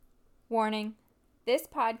Warning: this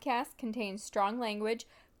podcast contains strong language,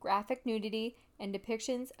 graphic nudity, and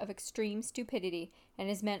depictions of extreme stupidity and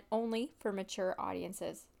is meant only for mature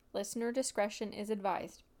audiences. Listener discretion is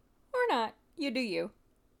advised. Or not. You do you.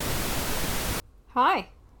 Hi.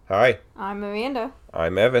 Hi. I'm Amanda.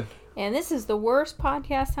 I'm Evan. And this is the worst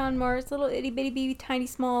podcast on Mars. Little itty bitty bitty tiny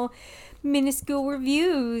small minuscule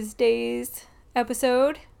Reviewsdays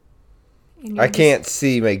episode. I can't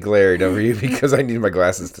see my glaring over you because I need my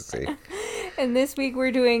glasses to see. And this week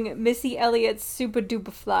we're doing Missy Elliott's Supa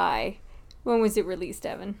Dupa Fly. When was it released,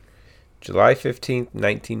 Evan? July 15th,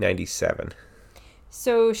 1997.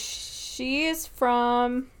 So she is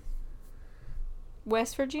from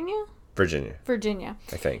West Virginia? Virginia,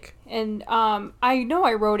 I think. And I know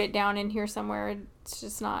I wrote it down in here somewhere. It's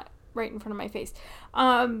just not right in front of my face.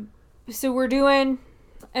 So we're doing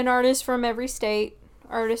an artist from every state.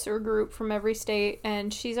 Artist or group from every state,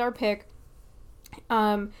 and she's our pick.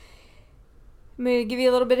 I'm gonna give you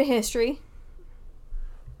a little bit of history.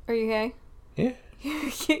 Are you okay? Yeah.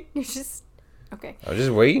 You're just okay. I was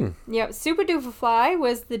just waiting. Yep. Supa Dupa Fly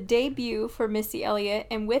was the debut for Missy Elliott,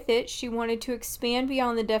 and with it, she wanted to expand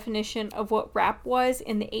beyond the definition of what rap was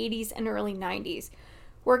in the 80s and early 90s.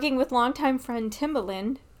 Working with longtime friend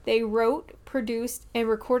Timbaland, they wrote, produced, and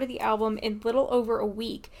recorded the album in little over a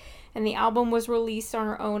week. And the album was released on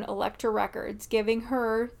her own Elektra Records, giving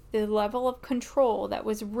her the level of control that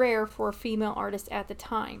was rare for a female artist at the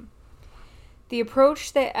time. The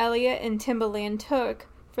approach that Elliott and Timbaland took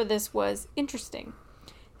for this was interesting.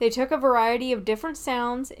 They took a variety of different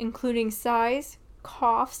sounds, including sighs,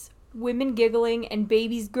 coughs, women giggling, and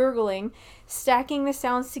babies gurgling, stacking the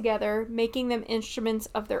sounds together, making them instruments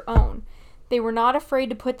of their own. They were not afraid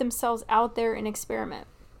to put themselves out there and experiment.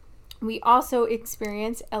 We also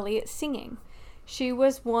experienced Elliott singing. She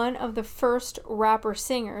was one of the first rapper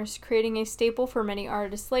singers, creating a staple for many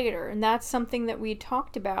artists later. And that's something that we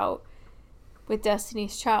talked about with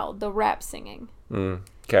Destiny's Child, the rap singing.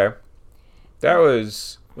 Okay. That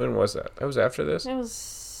was, when was that? That was after this? It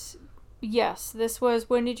was, yes. This was,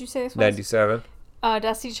 when did you say this was? 97.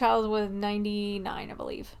 Destiny's Child was 99, I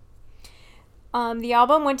believe. The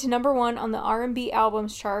album went to number 1 on the R&B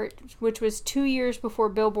albums chart, which was 2 years before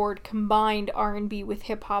Billboard combined R&B with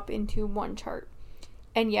hip-hop into one chart.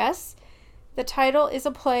 And yes, the title is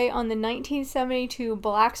a play on the 1972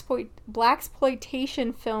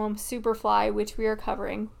 blaxploitation film Superfly, which we are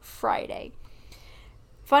covering Friday.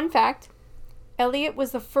 Fun fact, Elliott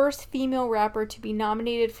was the first female rapper to be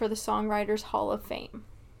nominated for the Songwriters Hall of Fame.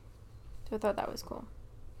 So I thought that was cool.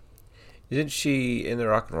 Isn't she in the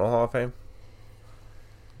Rock and Roll Hall of Fame?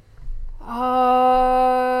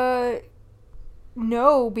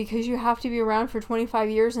 No, because you have to be around for 25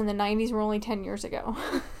 years and the 90s were only 10 years ago.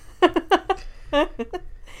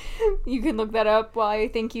 You can look that up while I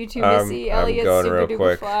thank you to Missy Elliott, Supa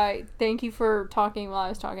Dupa Fly. Thank you for talking while I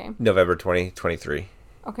was talking. November 2023.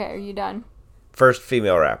 Okay, are you done? First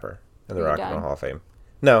female rapper in the Rock and Roll Hall of Fame.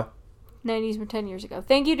 No. 90s were 10 years ago.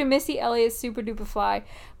 Thank you to Missy Elliott, Supa Dupa Fly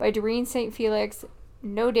by Doreen St. Felix.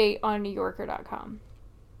 No date on NewYorker.com.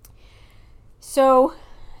 So,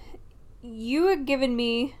 you had given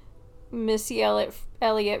me Missy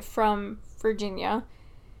Elliott from Virginia,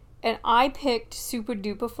 and I picked Supa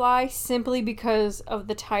Dupa Fly simply because of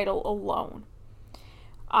the title alone.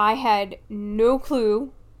 I had no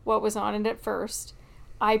clue what was on it at first.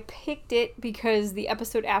 I picked it because the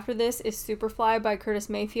episode after this is Superfly by Curtis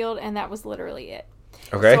Mayfield, and that was literally it.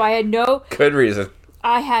 Okay. So I had no... Good reason.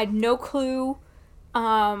 I had no clue.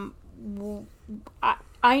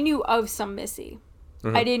 I knew of some Missy.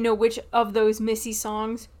 Mm-hmm. I didn't know which of those Missy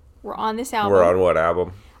songs were on this album. Were on what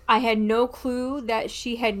album? I had no clue that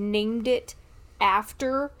she had named it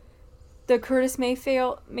after the Curtis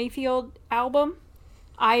Mayfield album.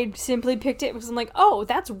 I simply picked it because I'm like, oh,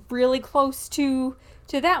 that's really close to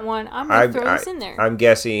that one. I'm going to throw this in there. I'm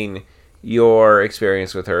guessing your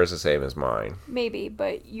experience with her is the same as mine. Maybe,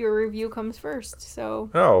 but your review comes first,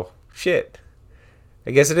 so... Oh, shit. I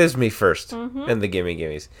guess it is me first, and the Gimme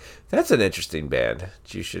Gimmes. That's an interesting band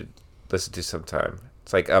that you should listen to sometime.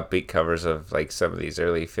 It's like upbeat covers of like some of these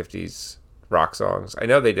early 50s rock songs. I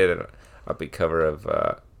know they did an upbeat cover of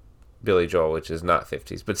Billy Joel, which is not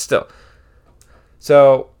 50s, but still.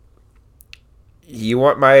 So, you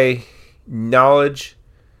want my knowledge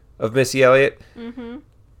of Missy Elliott? Mm-hmm.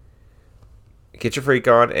 Get your freak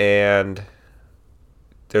on, and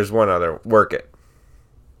there's one other. Work It.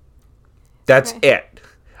 That's it.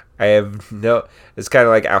 I have no... It's kind of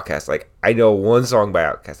like Outkast. Like, I know one song by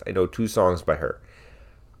Outkast. I know 2 songs by her.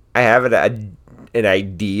 I have an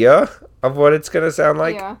idea of what it's going to sound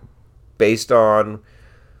like based on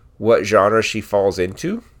what genre she falls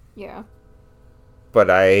into. Yeah. But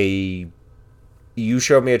you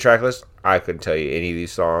showed me a track list, I couldn't tell you any of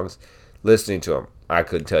these songs. Listening to them, I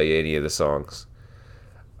couldn't tell you any of the songs.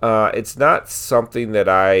 It's not something that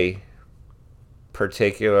I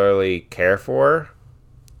particularly care for,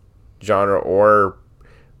 genre or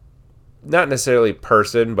not necessarily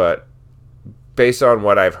person, but based on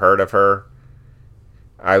what I've heard of her,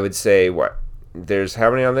 I would say there's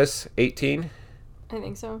how many on this? 18? I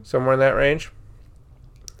think so. Somewhere in that range.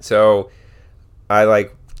 So I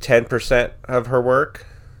like 10% of her work.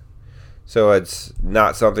 So it's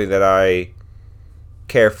not something that I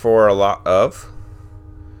care for a lot of.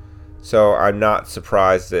 So I'm not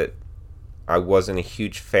surprised that I wasn't a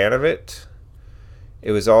huge fan of it.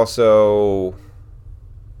 It was also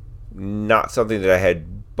not something that I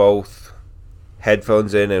had both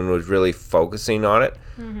headphones in and was really focusing on it.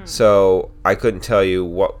 Mm-hmm. So I couldn't tell you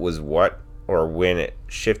what was what or when it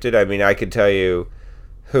shifted. I mean, I could tell you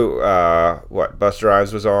who, what Busta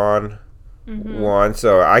Rhymes was on one.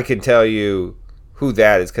 So I can tell you who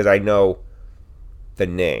that is because I know the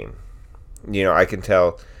name. You know, I can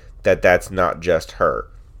tell that that's not just her.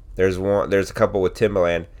 There's a couple with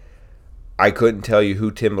Timbaland. I couldn't tell you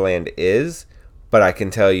who Timbaland is, but I can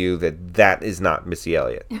tell you that that is not Missy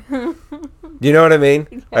Elliott. You know what I mean?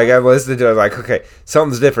 Yeah. Like I'm listening to it, like, okay,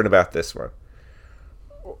 something's different about this one.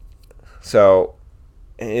 So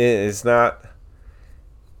it's not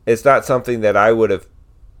something that I would have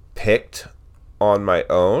picked on my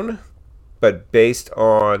own, but based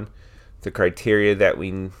on the criteria that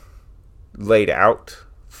we laid out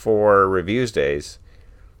for Reviewsdays,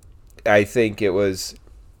 I think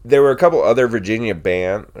there were a couple other Virginia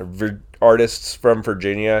artists from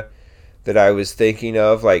Virginia that I was thinking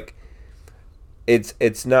of. Like,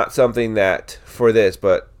 it's not something that for this,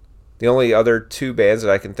 but the only other two bands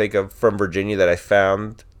that I can think of from Virginia that I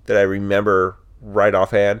found that I remember right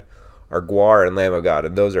offhand are Guar and Lamb of God,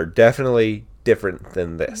 and those are definitely different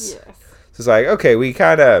than this. Yes. So it's like, okay, we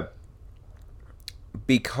kind of,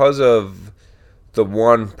 because of the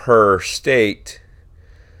one per state,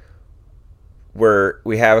 where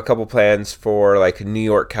we have a couple plans for like New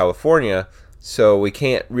York, California, so we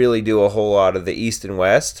can't really do a whole lot of the East and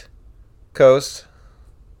West Coast.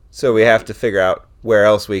 So we have to figure out where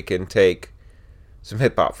else we can take some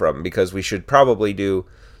hip hop from, because we should probably do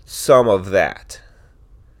some of that.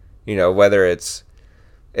 You know, whether it's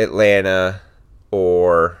Atlanta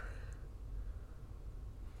or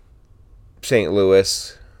St.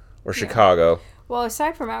 Louis or Chicago. Well,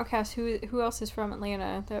 aside from Outkast, who else is from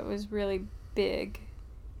Atlanta that was really big?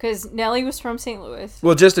 Because Nelly was from St. Louis.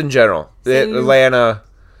 Well, just in general, Atlanta,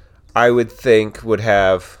 I would think, would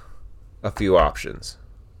have a few options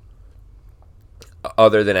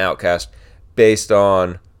other than Outkast, based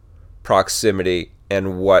on proximity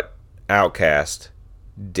and what Outkast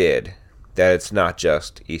did. That it's not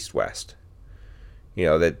just East-West. You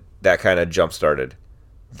know, that kind of jump-started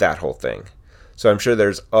that whole thing. So I'm sure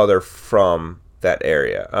there's other from that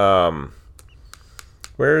area.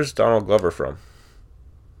 Where's Donald Glover from?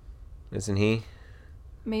 Isn't he?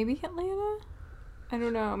 Maybe Atlanta? I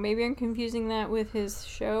don't know. Maybe I'm confusing that with his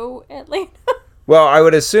show, Atlanta. Well, I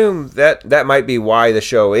would assume that might be why the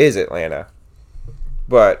show is Atlanta.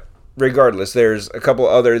 But regardless, there's a couple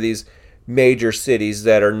other of these major cities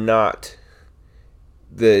that are not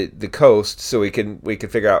the coast, so we can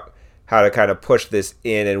figure out how to kind of push this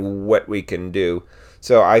in and what we can do.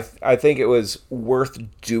 So I think it was worth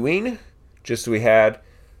doing, just so we had,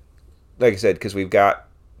 like I said, because we've got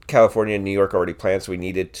California and New York already planned, so we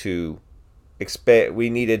needed to expand. We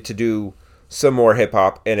needed to do some more hip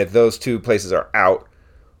hop, and if those two places are out,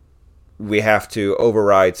 we have to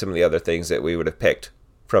override some of the other things that we would have picked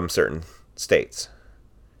from certain states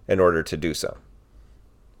in order to do so.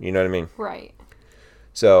 You know what I mean? Right.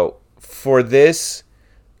 So for this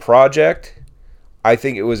project, I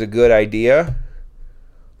think it was a good idea.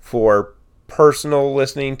 For personal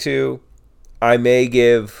listening to, I may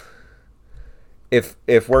give, if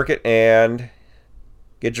Work It and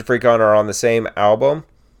Get Your Freak On are on the same album,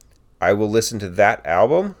 I will listen to that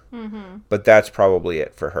album. Mm-hmm. But that's probably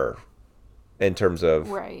it for her in terms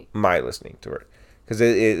of my listening to her. Because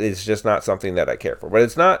it's just not something that I care for. But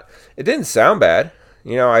it didn't sound bad.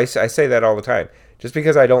 You know, I say that all the time. Just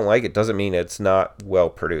because I don't like it doesn't mean it's not well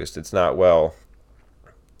produced. It's not well...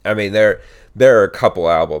 I mean, there are a couple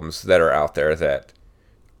albums that are out there that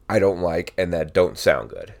I don't like and that don't sound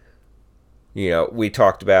good. You know, we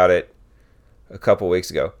talked about it a couple weeks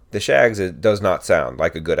ago. The Shags, it does not sound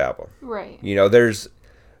like a good album. Right. You know, there's...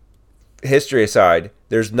 History aside,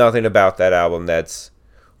 there's nothing about that album that's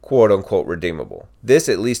quote-unquote redeemable. This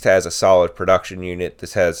at least has a solid production unit.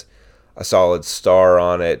 This has a solid star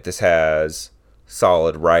on it. This has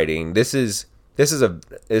solid writing. This is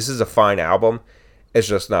a fine album. It's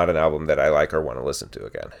just not an album that I like or want to listen to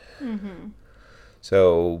again. Mm-hmm.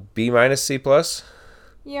 So B minus C plus.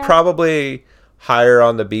 Yeah. Probably higher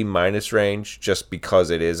on the B minus range, just because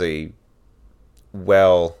it is a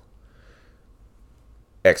well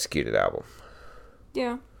executed album.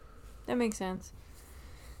 Yeah, that makes sense.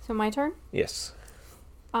 So my turn? Yes.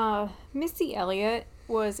 Missy Elliott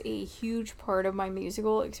was a huge part of my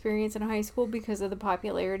musical experience in high school because of the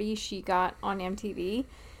popularity she got on MTV.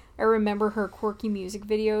 I remember her quirky music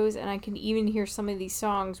videos, and I can even hear some of these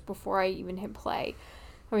songs before I even hit play.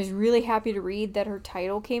 I was really happy to read that her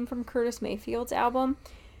title came from Curtis Mayfield's album.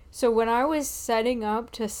 So when I was setting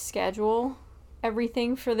up to schedule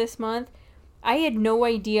everything for this month, I had no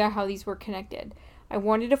idea how these were connected. I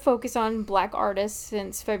wanted to focus on Black artists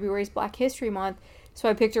since February's Black History Month, so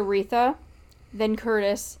I picked Aretha, then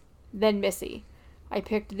Curtis, then Missy. I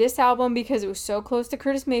picked this album because it was so close to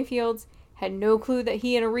Curtis Mayfield's, had no clue that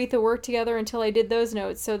he and Aretha worked together until I did those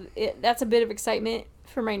notes, so that's a bit of excitement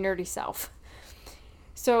for my nerdy self.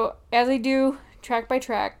 So, as I do, track by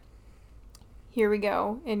track, here we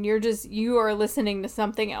go. And you are listening to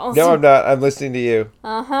something else. No, I'm not. I'm listening to you.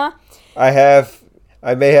 Uh-huh.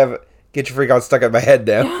 I may have Get Your Freak On stuck in my head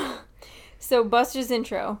now. So, Busta's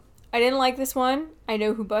intro. I didn't like this one. I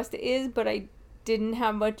know who Busta is, but I don't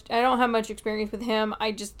have much experience with him.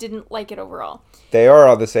 I just didn't like it overall. They are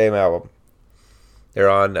on the same album. They're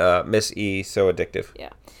on Miss E, So Addictive.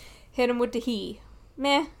 Yeah. Hit Him With the He.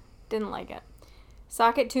 Meh. Didn't like it.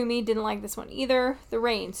 Sock It To Me. Didn't like this one either. The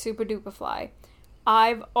Rain. Supa Dupa Fly.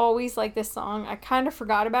 I've always liked this song. I kind of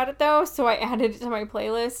forgot about it though, so I added it to my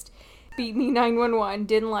playlist. Beat Me 911.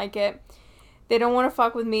 Didn't like it. They Don't Want to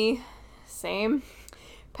Fuck With Me. Same.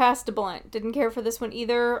 Pass to Blunt. Didn't care for this one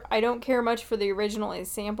either. I don't care much for the original is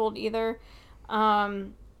sampled either.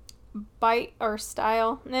 Bite or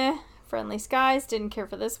Style. Nah. Friendly Skies. Didn't care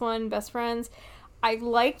for this one. Best Friends. I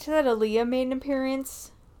liked that Aaliyah made an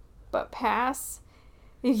appearance, but pass.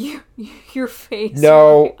 Your face.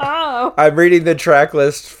 No. Oh. I'm reading the track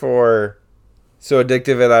list for So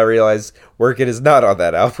Addictive, and I realize Work It is not on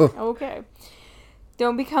that album. Okay.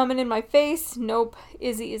 Don't Be Coming In My Face. Nope.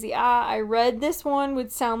 Izzy, Izzy, Ah. I read this one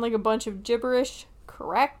would sound like a bunch of gibberish.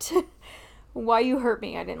 Correct. Why You Hurt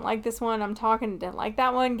Me. I didn't like this one. I'm Talking. Didn't like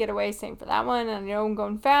that one. Get Away. Same for that one. I know I'm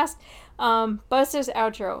going fast. Busta's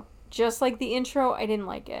outro. Just like the intro, I didn't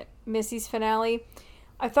like it. Missy's finale.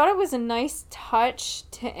 I thought it was a nice touch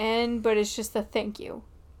to end, but it's just a thank you.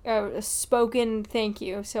 A spoken thank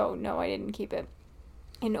you. So, no, I didn't keep it.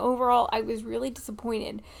 And overall, I was really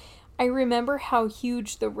disappointed. I remember how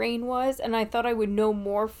huge The Rain was, and I thought I would know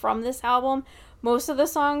more from this album. Most of the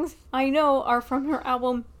songs I know are from her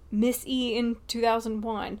album Miss E in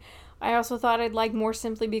 2001. I also thought I'd like more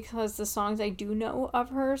simply because the songs I do know of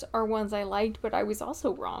hers are ones I liked, but I was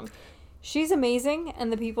also wrong. She's amazing,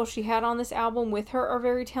 and the people she had on this album with her are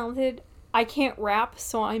very talented. I can't rap,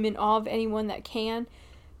 so I'm in awe of anyone that can.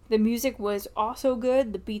 The music was also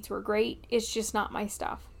good. The beats were great. It's just not my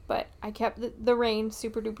stuff. But I kept the Rain,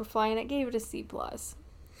 Super Duper Fly, and I gave it a C+.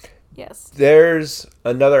 Yes. There's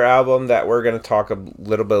another album that we're going to talk a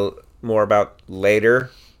little bit more about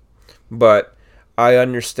later, but I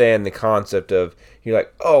understand the concept of, you're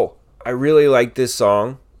like, oh, I really like this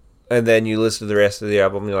song, and then you listen to the rest of the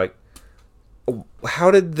album, and you're like, oh, how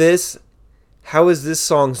is this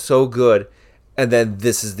song so good? And then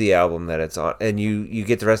this is the album that it's on, and you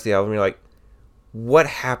get the rest of the album, and you're like, what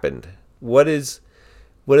happened? What is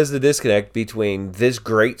the disconnect between this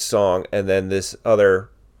great song and then this other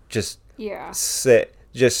just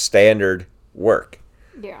standard work?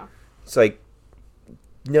 Yeah. It's like,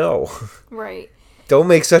 no. Right. Don't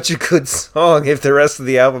make such a good song if the rest of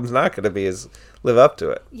the album's not going to live up to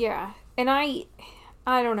it. Yeah. And I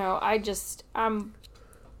don't know. I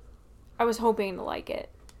was hoping to like it.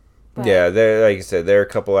 But... Yeah, like I said, there are a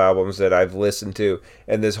couple albums that I've listened to,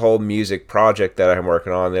 and this whole music project that I'm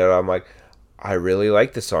working on, that I'm like, I really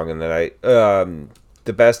like this song. And then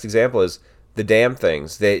the best example is The Damn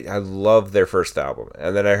Things. I love their first album,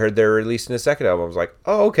 and then I heard they're releasing a second album. I was like,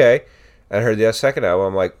 oh, okay. And I heard the second album.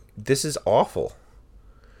 I'm like, this is awful.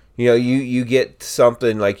 You know, you get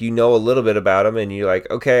something like, you know, a little bit about them, and you're like,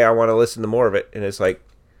 okay, I want to listen to more of it. And it's like,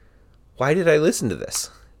 why did I listen to this?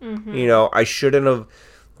 Mm-hmm. You know, I shouldn't have.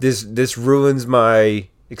 This ruins my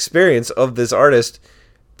experience of this artist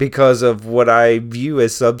because of what I view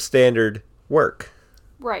as substandard work.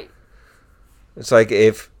 Right. It's like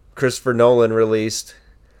if Christopher Nolan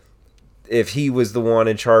if he was the one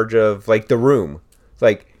in charge of, like, The Room.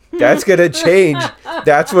 Like, That's gonna change.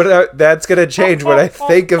 That's gonna change when I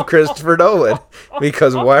think of Christopher Nolan.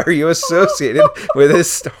 Because why are you associated with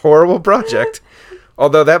this horrible project?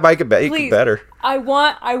 Although that might make it better. I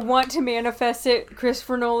want to manifest it.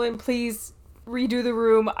 Christopher Nolan, please redo The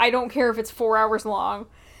Room. I don't care if it's 4 hours long.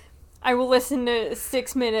 I will listen to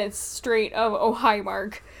 6 minutes straight of Oh Hi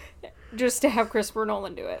Mark just to have Christopher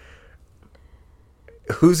Nolan do it.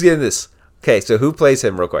 Who's in this? Okay, so who plays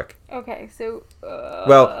him real quick? Okay, so...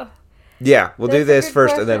 well, yeah, we'll do this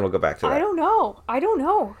first and then we'll go back to that. I don't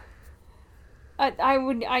know.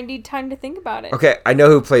 I need time to think about it. Okay, I know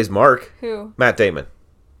who plays Mark. Who? Matt Damon.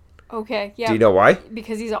 Okay, yeah. Do you know why?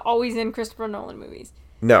 Because he's always in Christopher Nolan movies.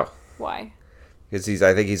 No. Why? Because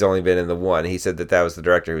I think he's only been in the one. He said that was the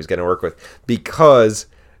director he was going to work with. Because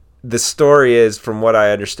the story is, from what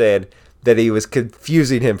I understand, that he was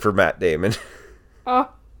confusing him for Matt Damon. Oh.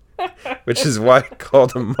 Which is why I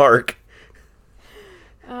called him Mark.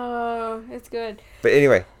 Oh, it's good. But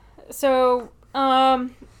anyway. So,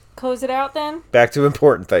 close it out then? Back to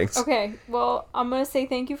important things. Okay, well, I'm going to say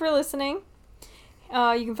thank you for listening.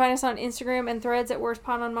 You can find us on Instagram and Threads at Worst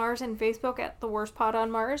Pod on Mars and Facebook at The Worst Pod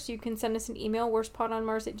on Mars. You can send us an email,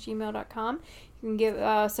 worstpodonmars@gmail.com. You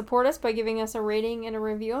can support us by giving us a rating and a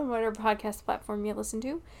review on whatever podcast platform you listen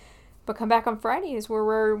to. But come back on Fridays where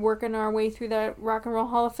we're working our way through the Rock and Roll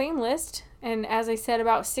Hall of Fame list. And as I said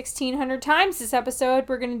about 1,600 times this episode,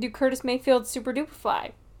 we're going to do Curtis Mayfield's Super Dupa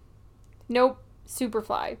Fly. Nope,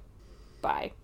 Superfly. Bye.